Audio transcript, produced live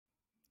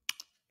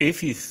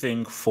If you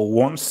think for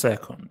 1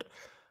 second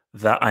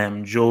that I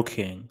am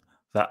joking,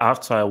 that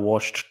after I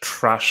watched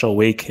Trash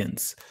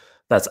Awakens,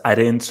 that I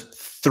didn't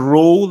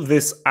throw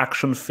this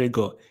action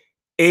figure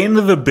in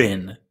the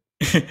bin,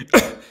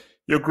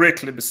 you're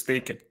greatly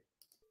mistaken.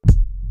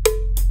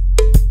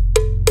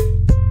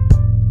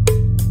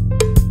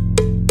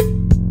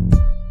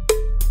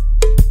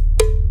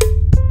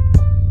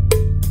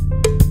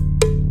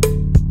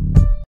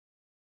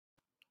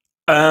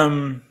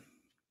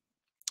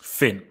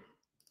 Finn.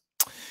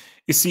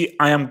 You see,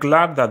 I am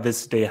glad that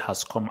this day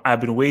has come.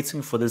 I've been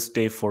waiting for this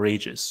day for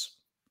ages.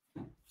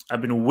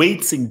 I've been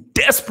waiting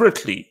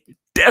desperately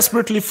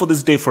for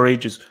this day for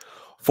ages.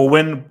 For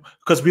when,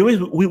 because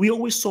we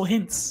always saw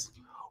hints.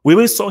 We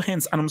always saw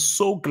hints, and I'm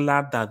so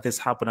glad that this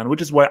happened. And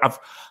which is why I've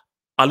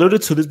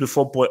alluded to this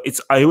before, but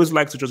I always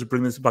like to just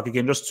bring this back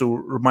again, just to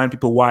remind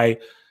people why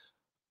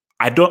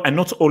I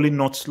not only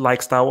not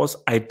like Star Wars,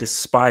 I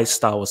despise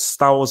Star Wars.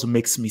 Star Wars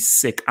makes me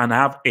sick, and I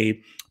have a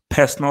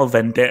personal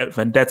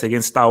vendetta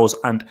against Star Wars,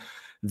 and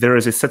there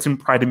is a certain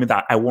pride in me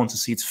that I want to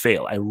see it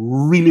fail. I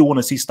really want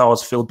to see Star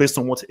Wars fail based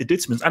on what it did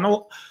to me. And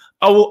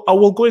I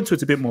will go into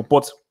it a bit more.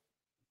 But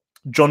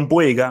John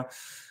Boyega,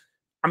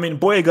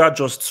 Boyega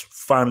just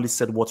finally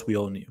said what we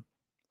all knew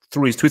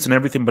through his tweets and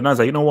everything. But now he's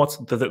like, you know what?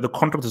 The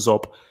contract is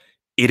up.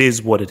 It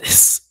is what it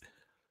is.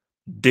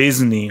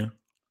 Disney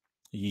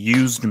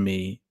used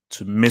me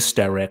to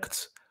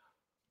misdirect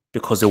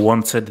because they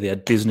wanted their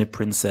Disney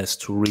princess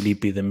to really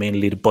be the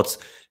main lead, but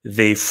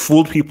they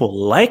fooled people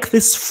like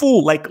this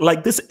fool,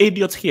 like this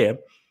idiot here,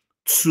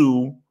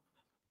 to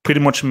pretty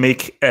much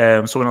make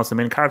someone else the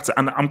main character.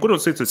 And I'm going to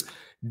say this: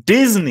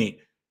 Disney,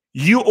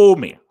 you owe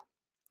me.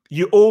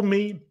 You owe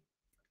me.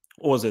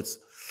 What was it?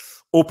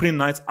 Opening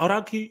night. I would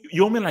argue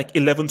you owe me like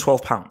 11,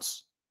 12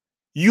 pounds.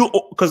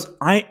 Because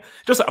I've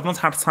not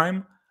had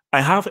time.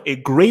 I have a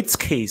great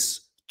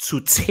case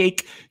to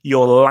take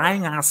your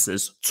lying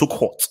asses to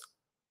court.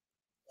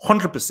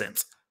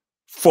 100%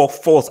 for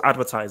false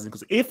advertising.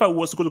 Because if I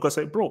was to go and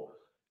say, bro,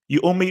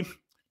 you owe me,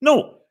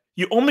 no,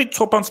 you owe me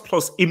 12 pounds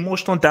plus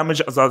emotional damage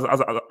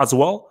as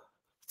well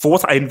for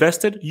what I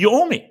invested. You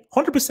owe me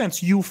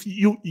 100%.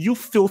 You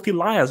filthy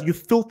liars, you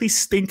filthy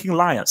stinking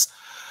liars.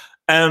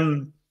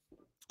 So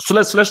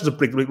let's just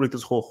break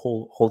this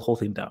whole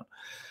thing down.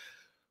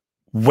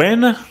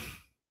 When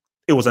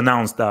it was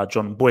announced that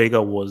John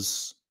Boyega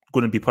was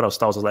going to be part of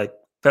Star Wars, I was like,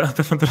 they're not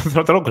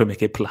going to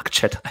make a Black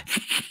Jedi.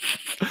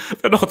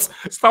 They're not.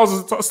 Star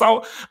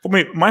Wars, for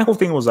me, my whole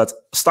thing was that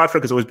Star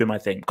Trek has always been my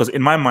thing. Because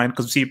in my mind,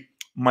 because see,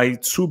 my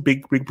two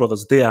big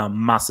brothers, they are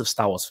massive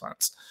Star Wars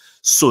fans.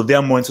 So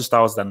they're more into Star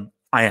Wars than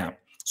I am.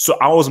 So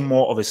I was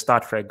more of a Star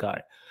Trek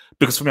guy.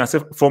 Because for me, I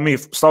said,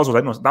 if Star Wars was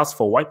like, no, that's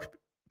for white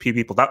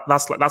people.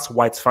 That's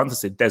white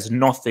fantasy. There's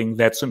nothing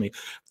there to me.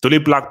 The only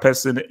black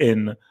person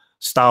in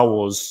Star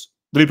Wars,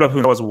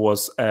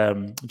 was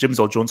James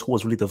Earl Jones, who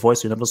was really the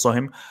voice. You never saw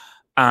him.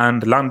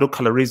 And Lando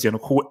Calrissian,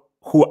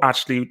 who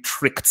actually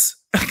tricked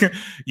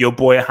your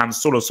boy Han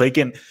Solo. So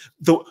again,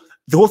 the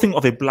whole thing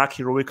of a black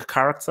heroic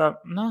character,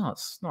 no,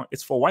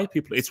 it's for white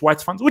people. It's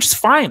white fans, which is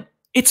fine.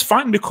 It's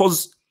fine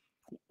because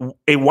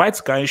a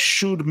white guy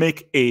should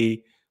make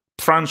a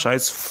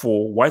franchise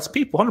for white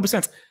people,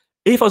 100%.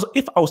 If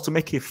I was to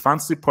make a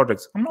fancy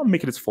product, I'm not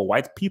making it for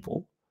white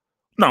people.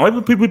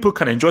 No, people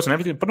can enjoy it and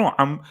everything, but no,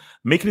 I'm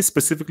making it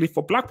specifically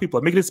for black people.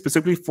 I'm making it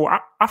specifically for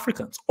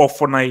Africans or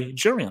for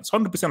Nigerians.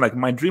 100%. Like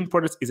my dream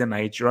product is a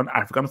Nigerian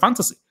African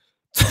fantasy.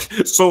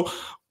 So,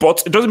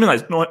 but it doesn't mean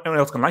that no one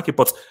else can like it.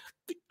 But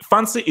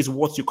fantasy is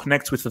what you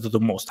connect with the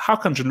most. How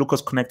can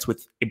Lucas connect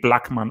with a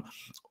black man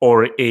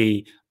or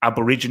a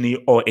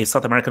Aborigine or a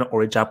South American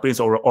or a Japanese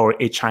or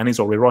a Chinese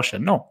or a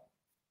Russian? No.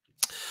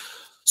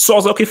 So I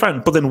was like, okay,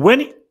 fine. But then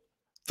when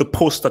the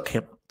poster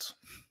came out,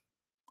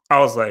 I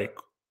was like,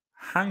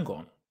 hang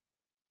on.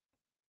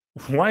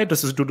 Why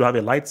does this dude have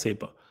a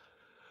lightsaber?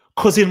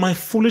 Because in my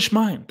foolish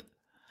mind,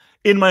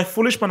 I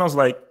was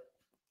like,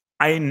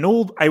 I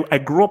know I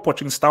grew up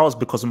watching Star Wars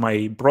because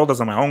my brothers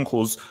and my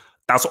uncles,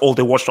 that's all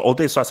they watched all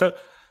day. So I said,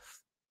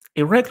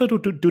 a regular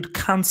dude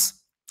can't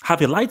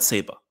have a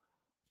lightsaber.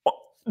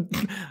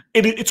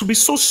 It would be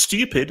so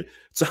stupid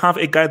to have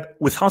a guy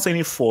without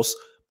any force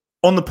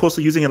on the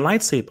poster using a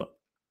lightsaber.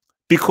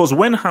 Because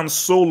when Han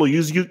Solo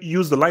used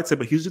the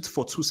lightsaber, he used it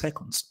for 2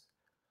 seconds.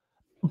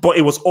 But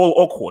it was all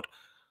awkward.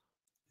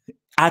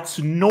 At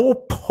no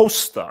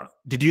poster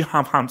did you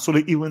have Han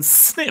Solo even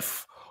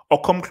sniff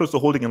or come close to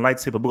holding a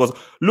lightsaber, because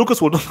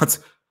Lucas would not.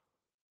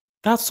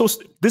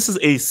 This is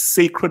a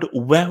sacred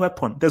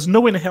weapon. There's no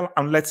way in hell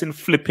I'm letting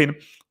flipping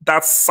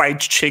that side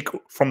chick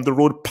from the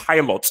road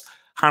pilot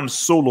Han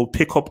Solo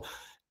pick up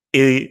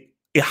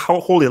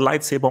hold a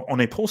lightsaber on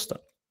a poster.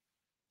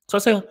 So I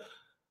say,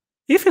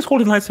 if he's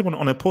holding a lightsaber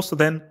on a poster,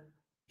 then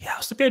he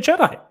has to be a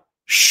Jedi.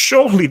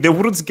 Surely they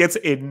wouldn't get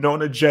a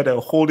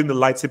non-Jedi holding the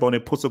lightsaber on a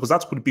poster, because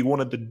that would be one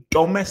of the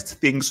dumbest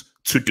things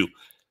to do.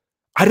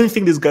 I didn't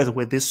think these guys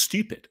were this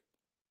stupid. I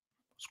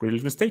was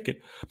really mistaken.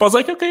 But I was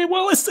like, okay,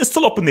 well, it's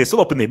still up in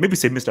there, Maybe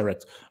say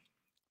misdirect.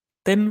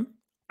 Then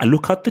I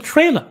look at the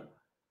trailer,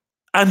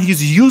 and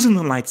he's using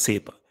the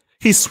lightsaber.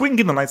 He's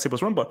swinging the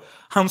lightsabers. Remember,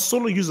 Han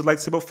Solo used the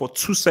lightsaber for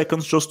 2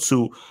 seconds just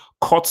to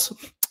cut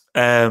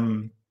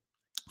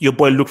your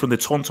boy Luke from the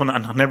tauntaun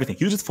and everything.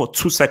 He used it for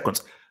 2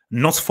 seconds,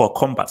 not for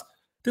combat.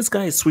 This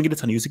guy is swinging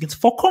it and using it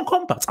for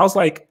combat. I was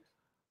like,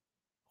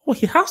 oh,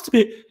 he has to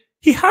be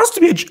a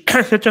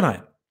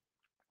Jedi.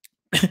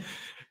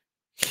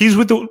 He's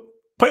with the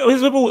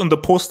in the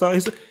poster.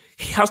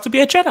 He has to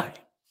be a Jedi.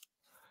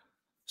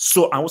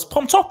 So I was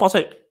pumped up. I was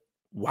like,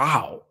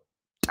 wow,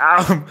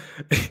 damn,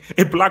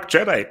 a black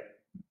Jedi.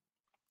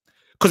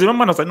 Because in my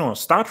mind, I was like, no,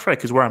 Star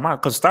Trek is where I'm at.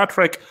 Because Star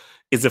Trek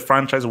is a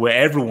franchise where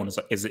everyone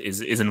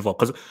is involved.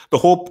 Because the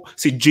whole,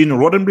 Gene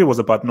Roddenberry was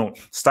about, no,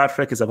 Star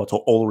Trek is about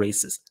all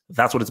races.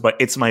 That's what it's about.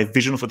 It's my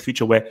vision for the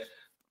future where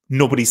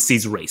nobody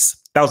sees race.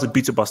 That was the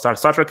beauty about Star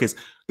Trek this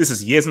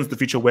is years into the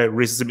future where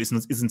racism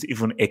isn't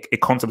even a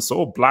concept.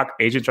 So black,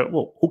 Asian,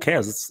 well, who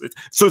cares?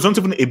 So it's not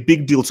even a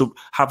big deal to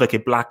have like a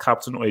black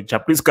captain or a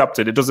Japanese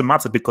captain. It doesn't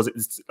matter because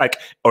it's like,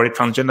 or a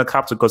transgender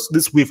captain, because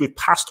we've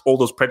passed all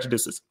those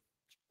prejudices.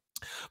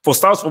 For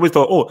Star Wars, we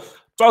thought, oh,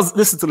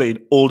 this is still an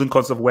olden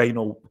concept where,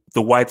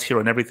 the white hero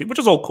and everything, which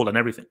is all cool and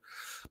everything.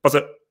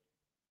 But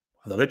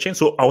another change.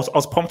 So I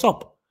was pumped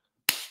up.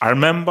 I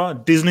remember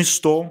Disney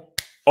Store,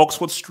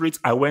 Oxford Street.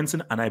 I went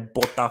in and I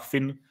bought that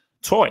Finn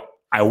toy.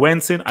 I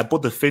went in, I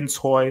bought the Finn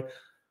toy,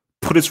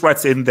 put it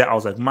right in there. I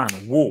was like, man,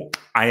 whoa,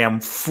 I am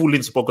fully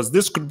in support because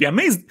this could be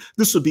amazing.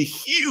 This would be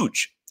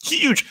huge,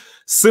 huge.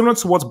 Similar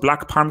to what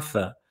Black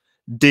Panther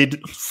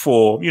did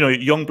for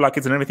young black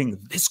kids and everything.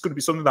 This could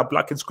be something that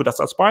black kids could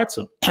aspire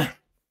to.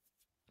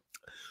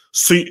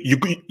 So you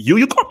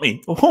got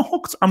me.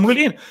 I'm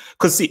really in.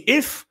 Because see,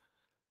 if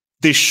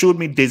they showed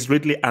me Daisy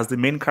Ridley as the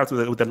main character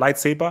with the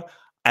lightsaber,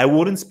 I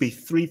wouldn't be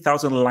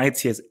 3,000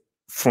 light years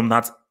from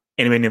that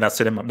anywhere near that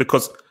cinema.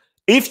 Because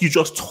if you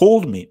just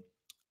told me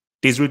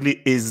Daisy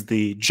Ridley is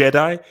the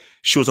Jedi,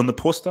 she was on the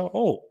poster,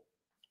 oh,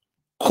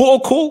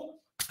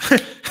 cool.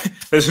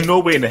 There's no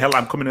way in the hell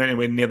I'm coming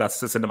anywhere near that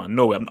cinema.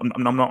 No way.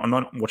 I'm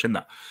not watching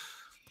that.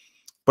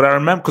 But I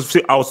remember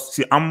because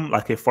I'm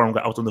like a forum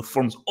guy. I was on the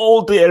forums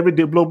all day, every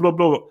day, blah blah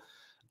blah.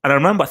 And I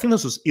remember, I think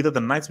this was either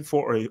the night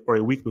before or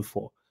a week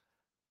before.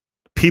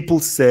 People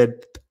said,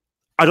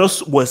 I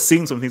just was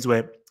seeing some things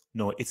where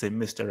no, it's a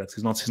misdirect.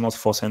 He's not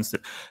force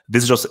sensitive.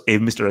 This is just a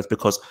misdirect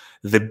because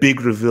the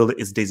big reveal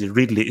is Daisy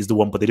Ridley is the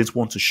one, but they didn't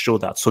want to show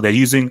that. So they're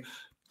using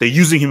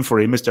him for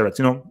a misdirect.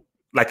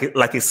 Like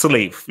a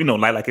slave,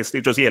 like a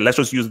slave. Just let's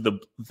just use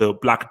the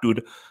black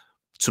dude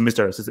to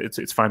misdirect.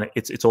 It's fine.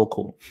 It's all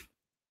cool.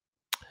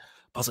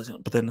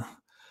 But then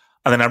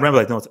I remember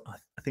like, no,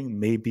 I think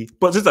maybe.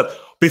 But it's that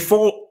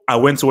before I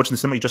went to watch the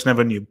cinema, you just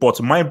never knew.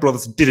 But my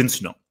brothers didn't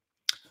know.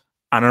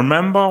 And I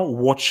remember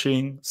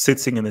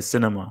sitting in the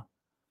cinema,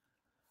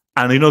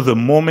 and the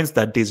moments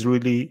that Daisy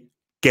really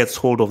gets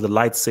hold of the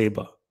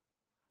lightsaber,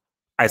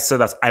 I said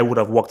that I would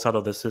have walked out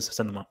of the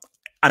cinema,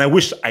 and I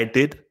wish I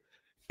did.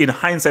 In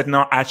hindsight,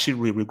 now I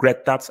actually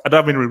regret that. I don't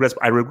have any regrets,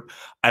 but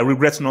I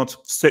regret not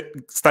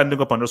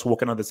standing up and just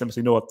walking out of the cinema.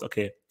 So you know what?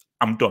 Okay,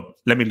 I'm done.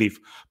 Let me leave.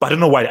 But I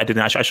don't know why I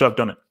didn't. I should have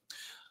done it.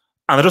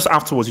 And just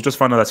afterwards, you just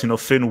found out that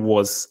Finn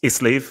was a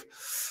slave.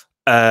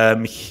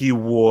 He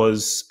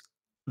was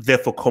there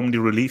for comedy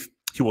relief.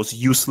 He was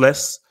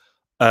useless.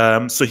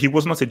 So he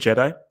was not a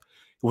Jedi.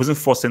 He wasn't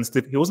force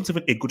sensitive. He wasn't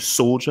even a good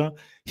soldier.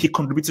 He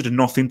contributed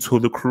nothing to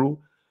the crew.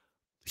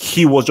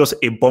 He was just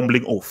a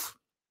bumbling oaf.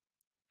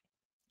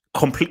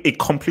 A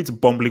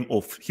complete bumbling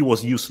oaf. He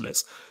was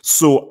useless.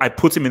 So I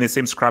put him in the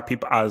same scrap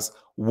heap as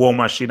War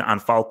Machine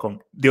and Falcon,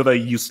 the other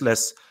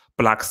useless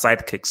black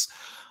sidekicks.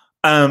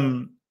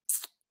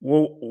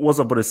 What was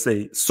I about to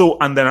say? So,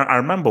 and then I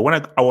remember when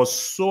I was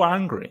so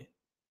angry,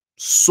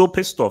 so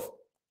pissed off.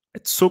 I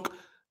took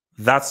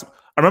that.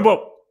 I remember,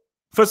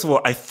 first of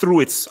all, I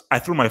threw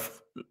my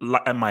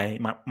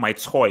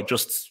toy.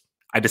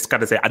 I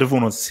discarded it. I don't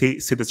want to see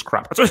this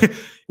crap. Actually,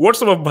 watch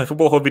some of my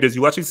football home videos.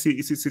 You actually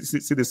see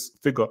this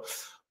figure.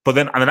 But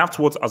then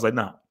afterwards, I was like,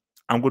 nah,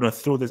 I'm going to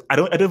throw this. I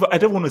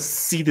don't want to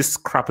see this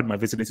crap in my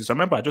vicinity. So I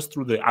remember I just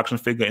threw the action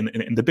figure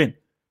in the bin.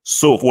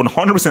 So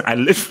 100%, I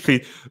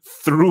literally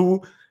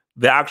threw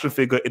the action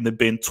figure in the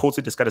bin,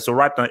 totally discarded. So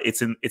right now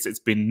it's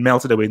been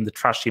melted away in the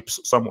trash heaps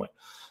somewhere.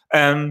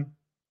 But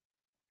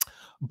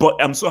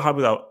I'm so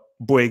happy that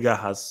Boyega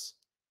has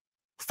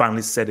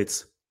finally said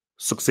it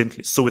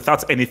succinctly. So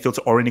without any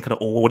filter or any kind of,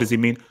 what does it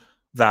mean?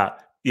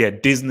 That,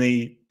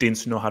 Disney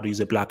didn't know how to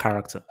use a black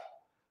character.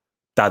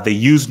 That they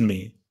used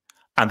me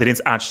and they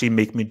didn't actually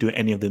make me do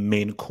any of the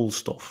main cool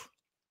stuff.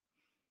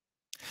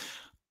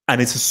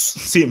 And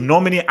see,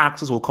 not many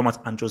actors will come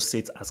out and just say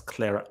it as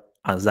clear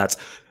as that.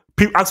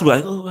 People actually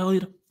like, oh, well,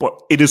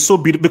 but it is so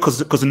beautiful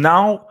because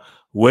now,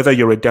 whether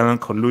you're a Daniel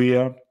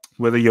Kaluuya,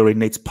 whether you're a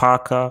Nate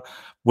Parker,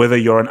 whether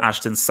you're an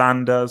Ashton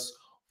Sanders,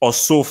 or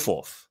so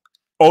forth,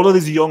 all of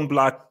these young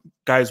black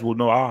guys will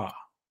know,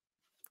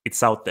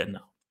 it's out there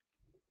now.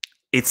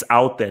 It's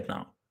out there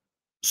now.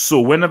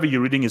 So whenever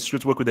you're reading his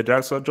script work with the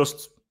director,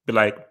 just be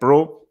like,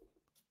 bro,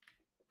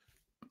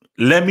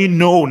 let me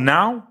know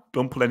now.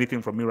 Don't pull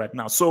anything from me right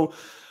now. So,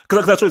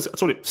 because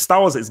that's what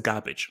Star Wars is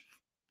garbage.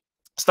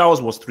 Star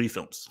Wars was 3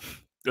 films.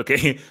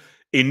 Okay,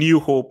 A New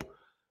Hope,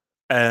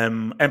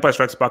 Empire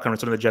Strikes Back, and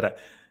Return of the Jedi.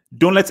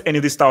 Don't let any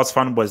of these Star Wars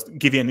fanboys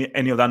give you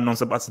any of that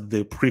nonsense about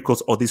the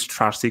prequels or these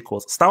trash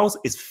sequels. Star Wars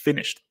is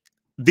finished.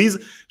 These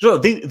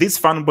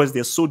fanboys,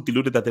 they're so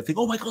deluded that they think,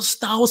 oh my God,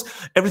 Star Wars,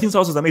 everything Star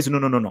Wars is amazing.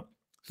 No.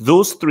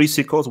 Those 3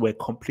 sequels were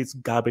complete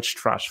garbage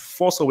trash.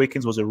 Force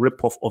Awakens was a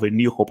ripoff of A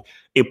New Hope,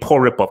 a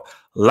poor ripoff.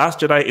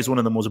 Last Jedi is one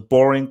of the most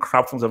boring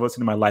crap films I've ever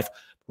seen in my life.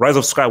 Rise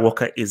of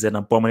Skywalker is an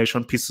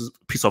abomination piece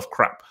of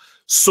crap.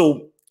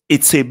 So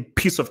it's a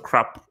piece of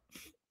crap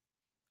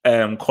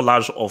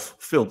collage of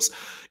films,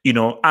 you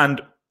know.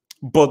 And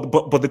but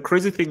the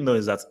crazy thing though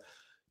is that,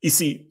 you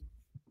see,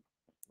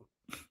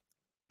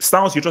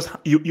 Star Wars,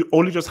 you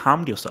only just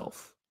harmed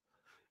yourself.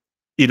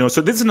 You know,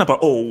 so this isn't about,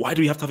 oh, why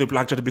do we have to have a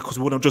black Jedi because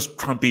we want to just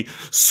try and be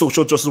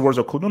social justice warriors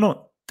or cool?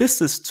 No.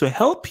 This is to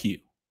help you.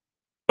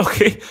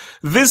 Okay?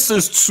 This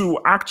will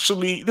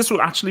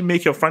actually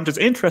make your franchise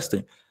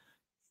interesting.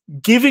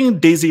 Giving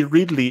Daisy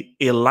Ridley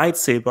a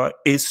lightsaber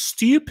is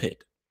stupid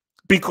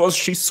because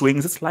she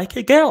swings it like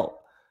a girl.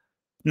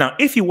 Now,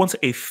 if you want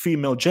a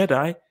female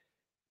Jedi,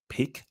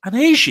 pick an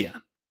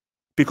Asian,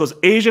 because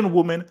Asian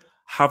women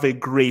have a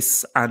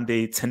grace and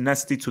a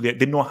tenacity to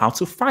they know how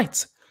to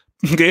fight.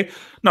 Okay.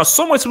 Now,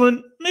 some white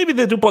women, maybe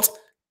they do, but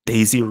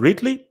Daisy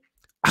Ridley,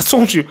 I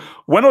told you,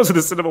 when I was in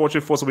the cinema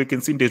watching Force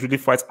Awakens, seeing Daisy Ridley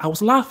fights, I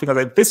was laughing. I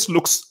was like, this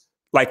looks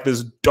like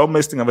this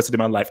dumbest thing I've ever seen in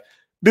my life.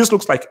 This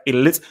looks like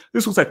this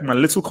looks like my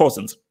little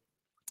cousins.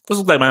 This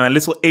looks like my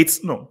little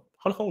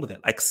how old are they?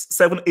 Like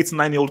 7, 8,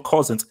 9-year-old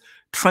cousins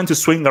trying to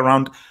swing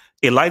around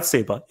a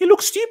lightsaber. It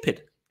looks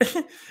stupid.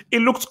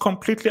 It looked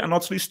completely and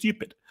utterly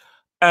stupid.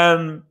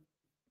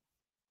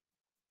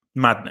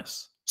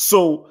 Madness.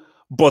 So,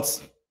 but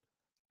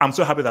I'm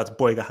so happy that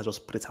Boyega has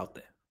just put it out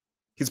there.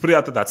 He's put it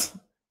out there that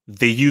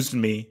they used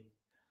me.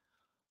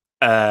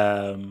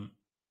 The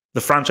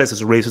franchise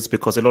is racist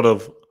because a lot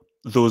of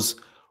those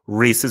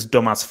racist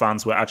dumbass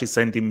fans were actually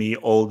sending me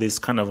all this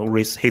kind of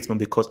race hatred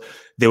because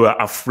they were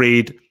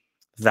afraid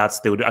that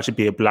there would actually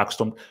be a black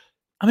storm.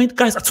 I mean,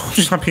 guys, I told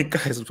you,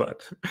 guys,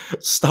 but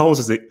Star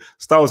Wars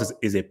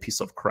is a piece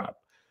of crap.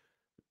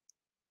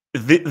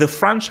 The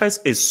franchise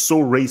is so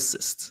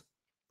racist.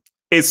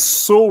 It's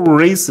so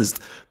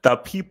racist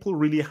that people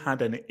really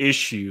had an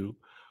issue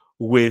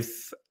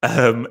with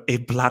a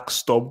black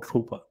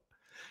stormtrooper.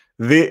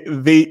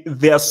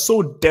 They are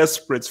so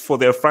desperate for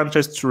their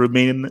franchise to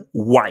remain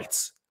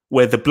white,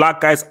 where the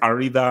black guys are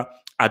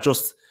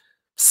just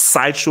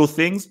sideshow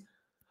things,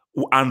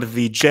 and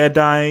the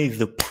Jedi,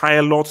 the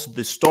pilots,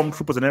 the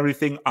stormtroopers, and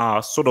everything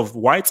are sort of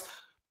white.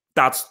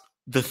 That's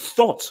the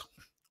thought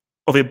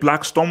of a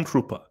black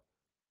stormtrooper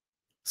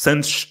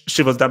sends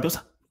shivers down. You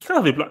can't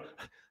have a black.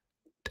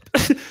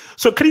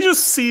 So can you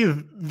just see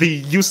the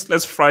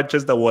useless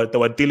franchise that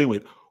we're dealing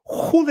with?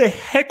 Who the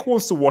heck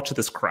wants to watch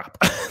this crap?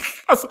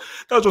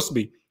 that's just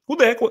me. Who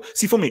the heck?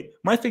 See, for me,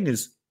 my thing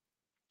is,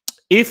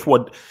 it's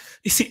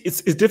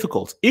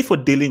difficult. If we're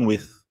dealing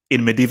with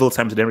in medieval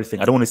times and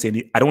everything, I don't want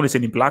to see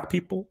any black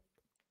people,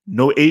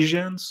 no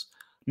Asians,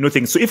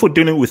 nothing. So if we're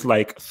dealing with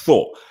like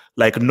Thor,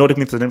 like Nordic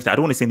myths and everything, I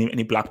don't want to see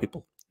any black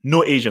people,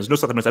 no Asians, no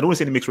South Americans. I don't want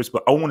to see any mixed race,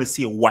 but I want to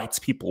see white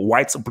people,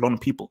 white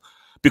blonde people,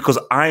 because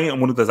I am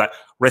one of those that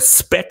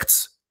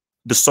respect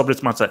the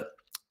subject matter,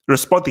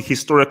 respect the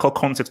historical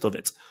context of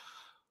it.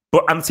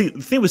 But and see,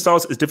 the thing with Star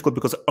Wars is difficult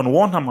because on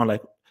one hand, I'm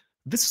like,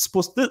 this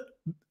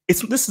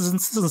isn't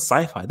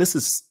sci-fi. This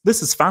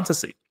is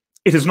fantasy.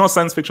 It is not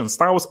science fiction.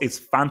 Star Wars is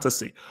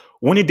fantasy.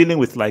 When you're dealing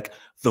with like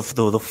the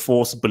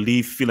Force,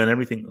 belief, feel, and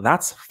everything,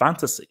 that's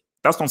fantasy.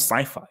 That's not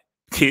sci-fi.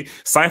 Okay,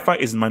 sci-fi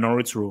is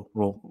Minority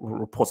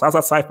Report. That's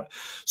sci-fi.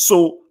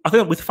 So I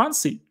think with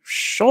fantasy,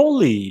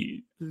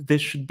 surely there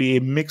should be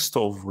a mix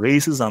of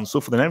races and so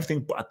forth and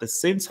everything. But at the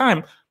same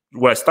time,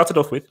 where I started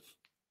off with,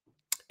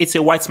 it's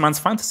a white man's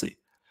fantasy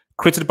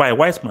created by a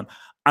white man,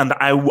 and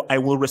I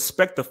will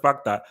respect the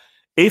fact that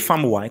if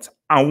I'm white,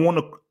 I want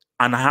to.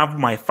 And I have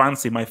my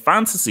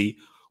fantasy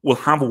will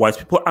have white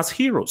people as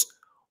heroes.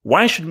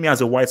 Why should me as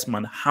a white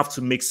man have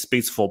to make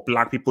space for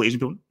black people,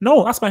 Asian people?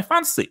 No, that's my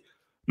fantasy.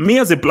 Me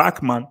as a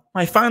black man,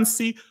 my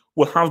fantasy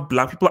will have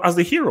black people as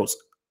the heroes.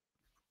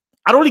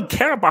 I don't really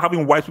care about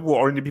having white people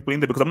or Indian people in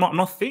there because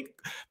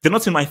they're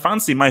not in my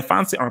fantasy. My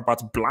fantasy are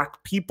about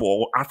black people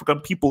or African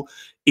people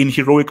in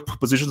heroic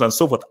positions and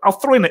so forth. I'll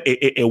throw in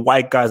a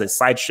white guy as a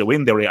sideshow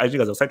in there, a Asian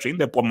guy as a sideshow in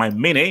there, but my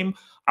main aim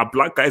are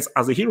black guys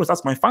as the heroes.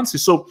 That's my fantasy.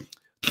 So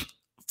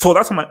for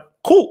that, I'm like,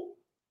 cool.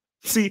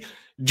 See,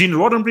 Gene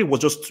Roddenberry was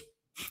just,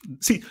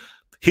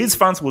 his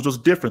fans was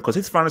just different because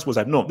his fans was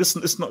like, no, this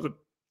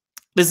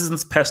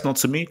isn't personal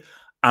to me.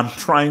 I'm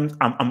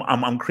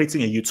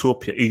creating a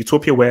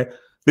utopia where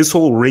this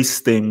whole race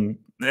thing,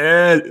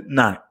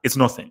 nah, it's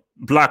nothing.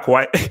 Black,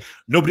 white,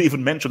 nobody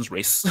even mentions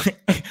race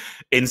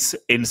in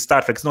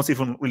Star Trek. It's not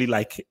even really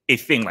like a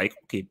thing. Like,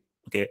 okay.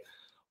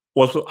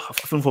 Also, I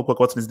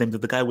forgot his name. The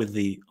guy with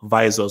the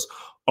visors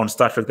on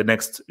Star Trek. The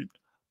next.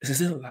 Is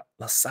it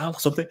LaSalle or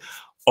something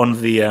on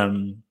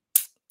the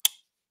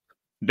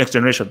Next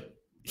Generation?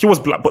 He was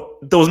black, but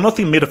there was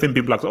nothing made of him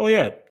being black. Oh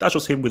yeah, that's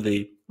just him with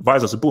the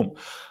visors. Boom.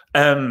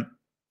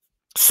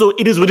 So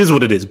it is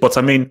what it is. But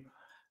I mean,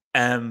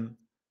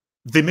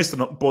 they missed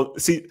an.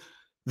 But see,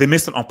 they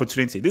missed an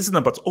opportunity. This isn't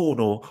about, oh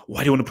no,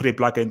 why do you want to put a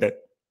black guy in there?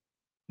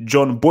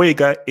 John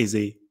Boyega is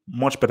a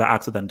much better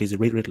actor than Daisy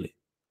Ridley.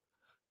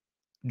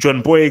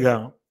 John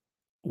Boyega,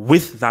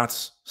 with that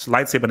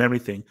lightsaber and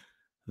everything,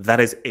 that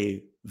is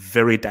a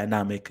very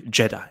dynamic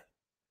Jedi.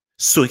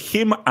 So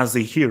him as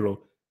a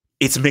hero,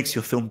 it makes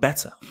your film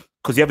better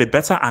because you have a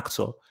better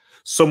actor,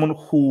 someone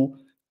who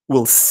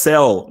will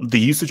sell the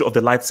usage of the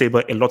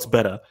lightsaber a lot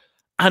better,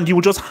 and you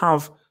will just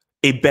have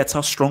a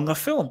better, stronger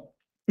film.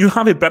 You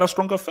have a better,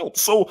 stronger film.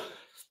 So,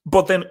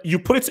 but then you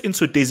put it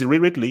into Daisy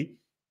Ridley,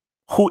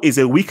 who is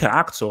a weaker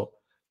actor,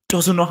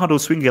 doesn't know how to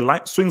swings a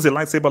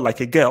lightsaber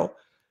like a girl.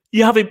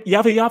 You have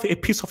a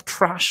piece of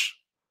trash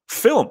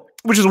film,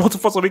 which is what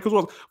Force Awakens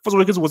was. Force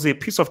Awakens was a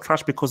piece of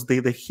trash because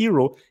the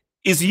hero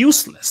is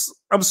useless.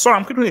 I'm sorry,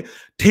 I'm kidding.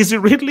 Daisy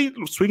Ridley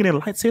swinging a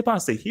lightsaber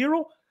as a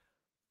hero.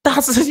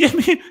 That's, I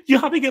mean, you're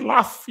having a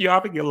laugh. You're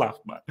having a laugh,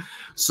 man.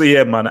 So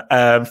yeah, man.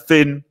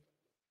 Finn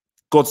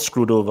got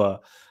screwed over,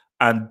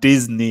 and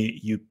Disney,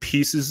 you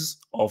pieces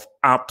of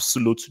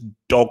absolute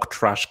dog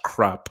trash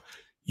crap.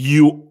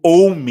 You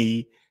owe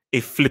me a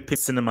flipping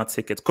cinema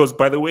ticket. Because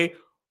by the way,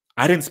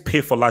 I didn't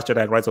pay for Last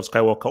Jedi: Rise of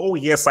Skywalker. Oh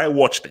yes, I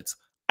watched it.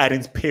 I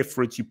didn't pay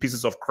for it, you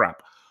pieces of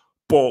crap.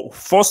 But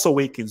Force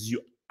Awakens,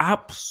 you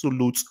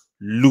absolute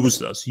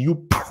losers, you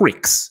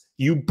pricks,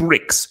 you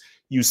bricks,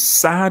 you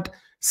sad,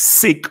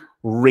 sick,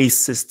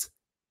 racist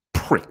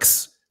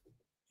pricks.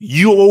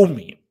 You owe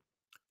me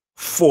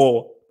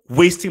for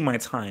wasting my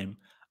time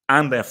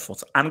and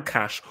effort and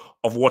cash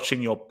of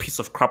watching your piece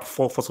of crap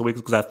for Force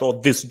Awakens because I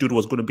thought this dude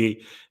was going to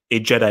be a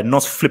Jedi,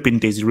 not flipping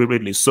Daisy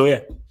Ridley. So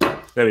yeah,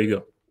 there we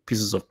go.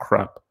 Pieces of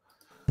crap.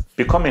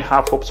 Become a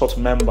Half Hope Sort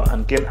member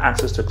and gain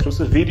access to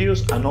exclusive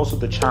videos and also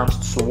the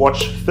chance to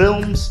watch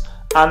films,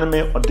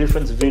 anime, or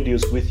different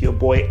videos with your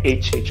boy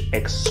HH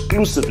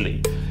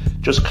exclusively.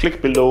 Just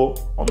click below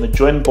on the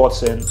join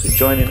button to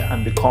join in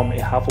and become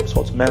a Half Hope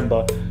Sort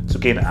member to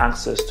gain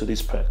access to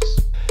these perks.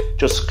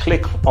 Just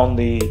click on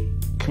the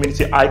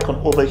community icon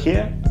over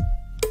here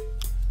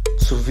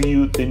to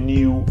view the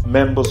new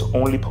members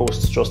only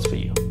posts just for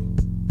you.